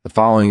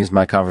following is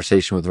my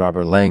conversation with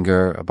Robert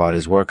Langer about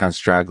his work on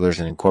stragglers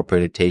and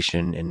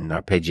incorporation and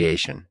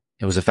arpeggiation.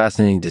 It was a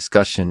fascinating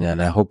discussion,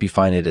 and I hope you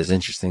find it as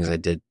interesting as I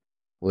did.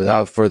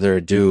 Without further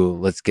ado,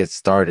 let's get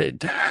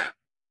started.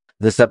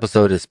 This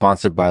episode is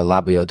sponsored by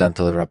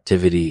labiodental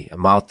eruptivity, a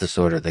mouth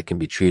disorder that can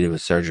be treated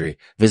with surgery.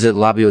 Visit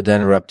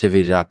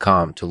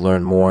labiodental.eruptivity.com to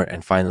learn more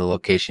and find the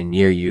location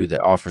near you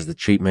that offers the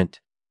treatment.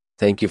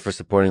 Thank you for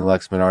supporting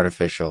Lexman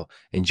Artificial.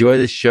 Enjoy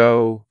the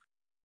show.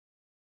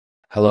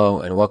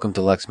 Hello, and welcome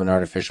to Lexman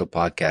Artificial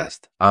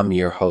Podcast. I'm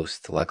your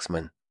host,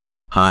 Lexman.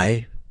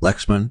 Hi,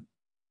 Lexman.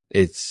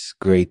 It's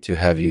great to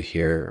have you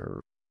here.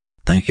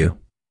 Thank you.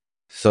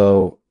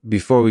 So,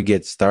 before we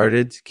get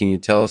started, can you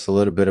tell us a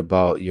little bit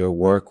about your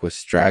work with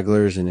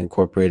stragglers and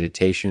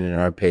incorporation and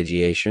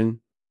arpeggiation?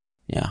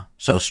 Yeah.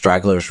 So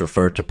stragglers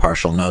refer to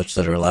partial notes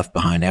that are left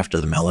behind after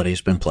the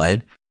melody's been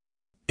played.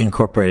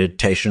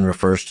 Incorporation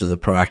refers to the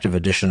proactive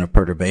addition of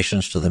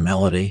perturbations to the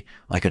melody,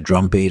 like a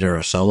drum beat or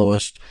a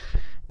soloist,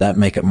 that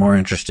make it more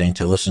interesting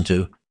to listen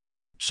to.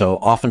 So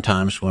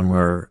oftentimes when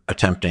we're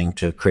attempting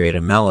to create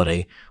a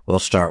melody, we'll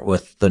start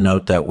with the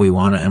note that we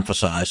want to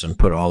emphasize and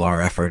put all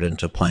our effort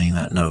into playing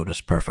that note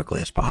as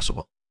perfectly as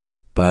possible.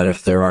 But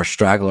if there are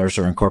stragglers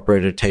or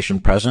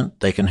incorporation present,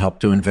 they can help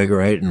to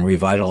invigorate and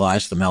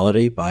revitalize the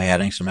melody by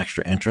adding some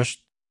extra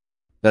interest.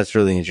 That's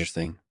really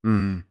interesting.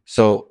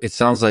 So it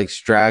sounds like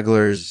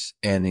stragglers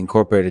and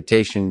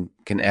incorporation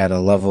can add a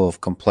level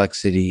of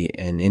complexity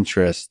and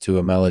interest to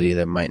a melody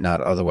that might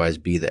not otherwise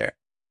be there.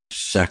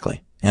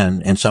 Exactly.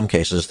 And in some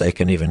cases, they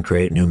can even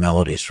create new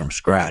melodies from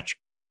scratch.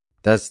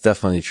 That's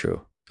definitely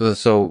true.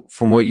 So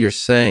from what you're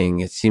saying,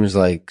 it seems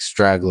like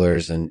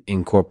stragglers and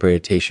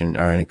incorporation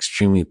are an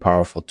extremely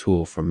powerful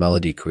tool for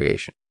melody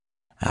creation.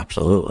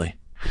 Absolutely.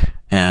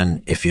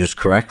 And if used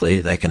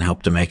correctly, they can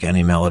help to make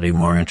any melody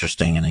more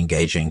interesting and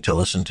engaging to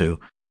listen to.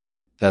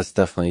 That's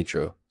definitely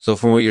true. So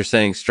from what you're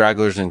saying,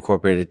 stragglers and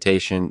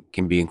incorporation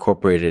can be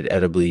incorporated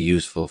edibly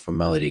useful for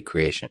melody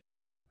creation.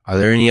 Are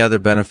there any other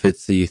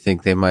benefits that you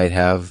think they might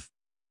have?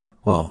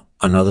 Well,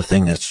 another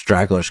thing that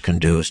stragglers can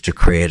do is to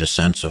create a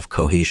sense of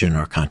cohesion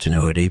or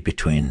continuity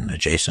between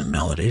adjacent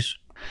melodies.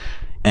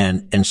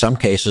 And in some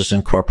cases,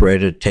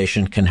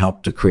 incorporation can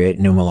help to create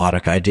new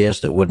melodic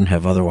ideas that wouldn't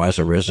have otherwise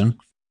arisen.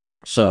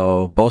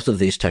 So both of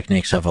these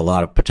techniques have a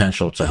lot of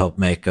potential to help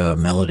make a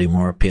melody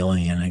more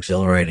appealing and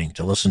exhilarating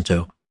to listen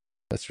to.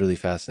 That's really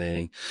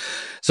fascinating.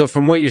 So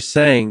from what you're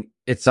saying,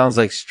 it sounds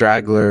like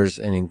stragglers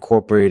and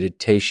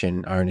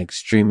incorporation are an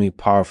extremely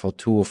powerful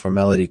tool for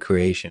melody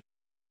creation.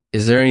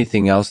 Is there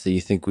anything else that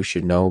you think we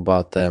should know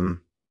about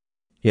them?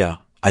 Yeah,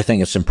 I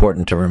think it's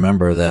important to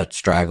remember that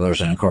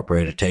stragglers and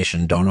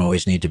incorporation don't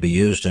always need to be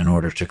used in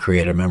order to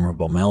create a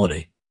memorable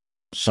melody.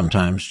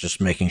 Sometimes just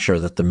making sure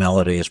that the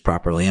melody is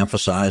properly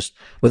emphasized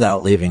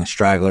without leaving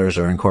stragglers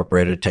or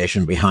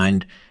incorporation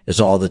behind is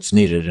all that's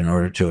needed in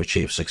order to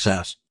achieve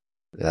success.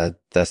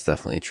 That's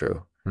definitely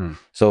true.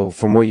 So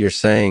from what you're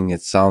saying,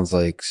 it sounds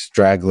like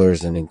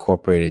stragglers and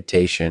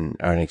incorporation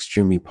are an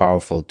extremely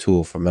powerful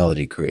tool for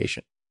melody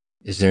creation.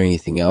 Is there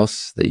anything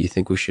else that you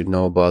think we should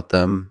know about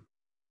them?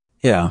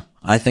 Yeah,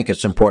 I think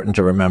it's important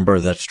to remember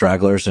that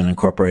stragglers and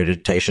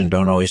incorporation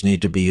don't always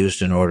need to be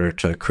used in order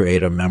to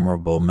create a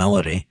memorable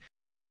melody.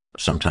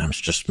 Sometimes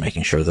just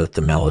making sure that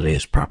the melody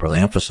is properly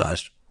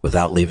emphasized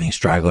without leaving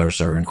stragglers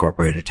or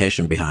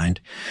incorporation behind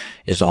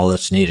is all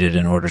that's needed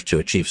in order to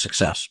achieve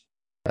success.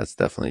 That's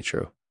definitely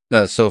true.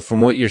 So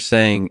from what you're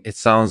saying, it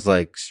sounds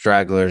like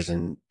stragglers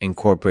and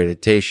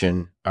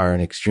incorporation are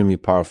an extremely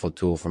powerful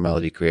tool for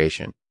melody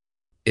creation.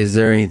 Is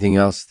there anything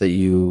else that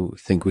you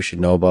think we should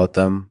know about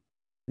them?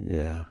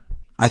 Yeah.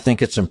 I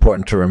think it's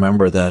important to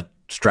remember that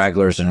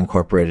stragglers and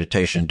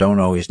incorporation don't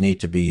always need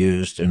to be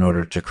used in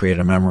order to create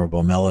a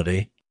memorable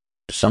melody.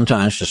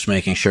 Sometimes just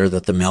making sure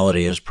that the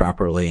melody is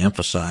properly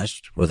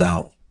emphasized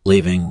without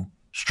leaving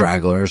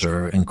stragglers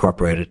or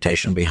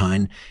incorporation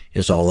behind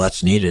is all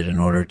that's needed in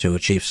order to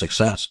achieve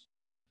success.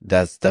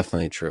 That's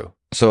definitely true.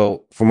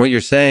 So from what you're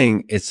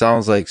saying, it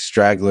sounds like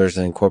stragglers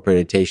and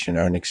incorporation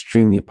are an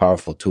extremely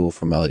powerful tool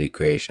for melody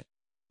creation.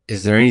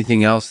 Is there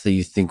anything else that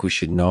you think we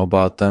should know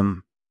about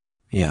them?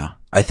 Yeah,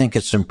 I think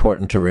it's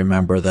important to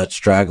remember that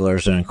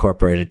stragglers and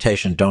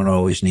incorporation don't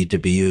always need to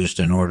be used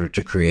in order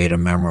to create a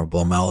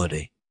memorable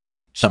melody.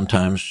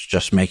 Sometimes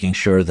just making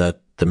sure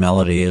that the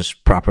melody is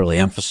properly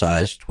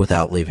emphasized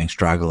without leaving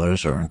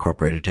stragglers or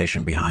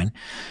incorporation behind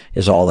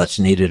is all that's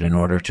needed in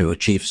order to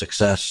achieve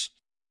success.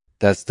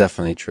 That's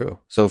definitely true.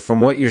 So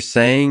from what you're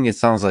saying, it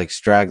sounds like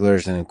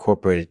stragglers and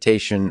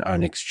incorporation are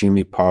an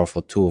extremely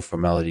powerful tool for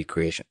melody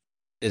creation.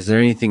 Is there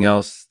anything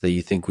else that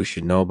you think we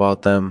should know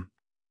about them?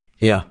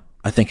 Yeah,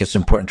 I think it's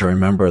important to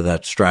remember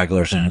that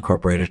stragglers and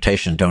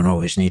incorporation don't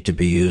always need to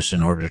be used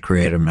in order to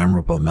create a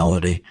memorable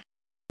melody.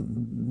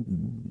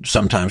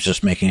 Sometimes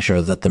just making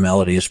sure that the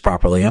melody is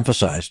properly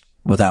emphasized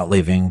without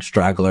leaving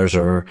stragglers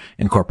or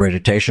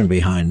incorporation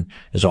behind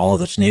is all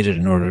that's needed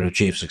in order to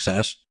achieve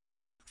success.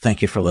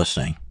 Thank you for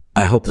listening.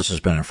 I hope this has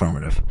been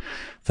informative.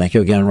 Thank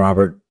you again,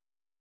 Robert.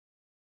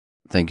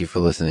 Thank you for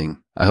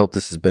listening. I hope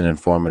this has been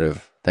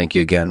informative. Thank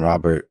you again,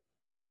 Robert.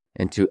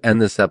 And to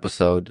end this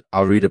episode,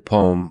 I'll read a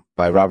poem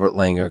by Robert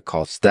Langer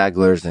called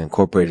Stragglers and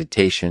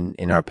Incorporation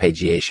in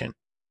Arpeggiation.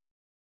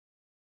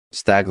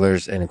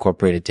 Stragglers and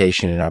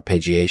Incorporation in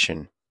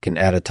Arpeggiation can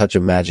add a touch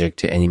of magic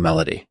to any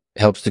melody.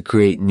 It helps to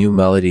create new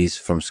melodies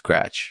from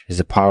scratch. It is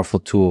a powerful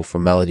tool for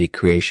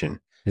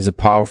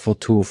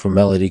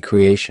melody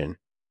creation.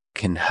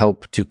 Can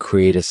help to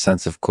create a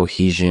sense of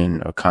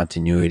cohesion or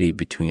continuity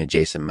between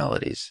adjacent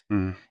melodies,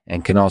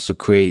 and can also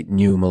create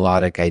new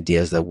melodic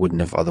ideas that wouldn't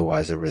have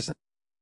otherwise arisen.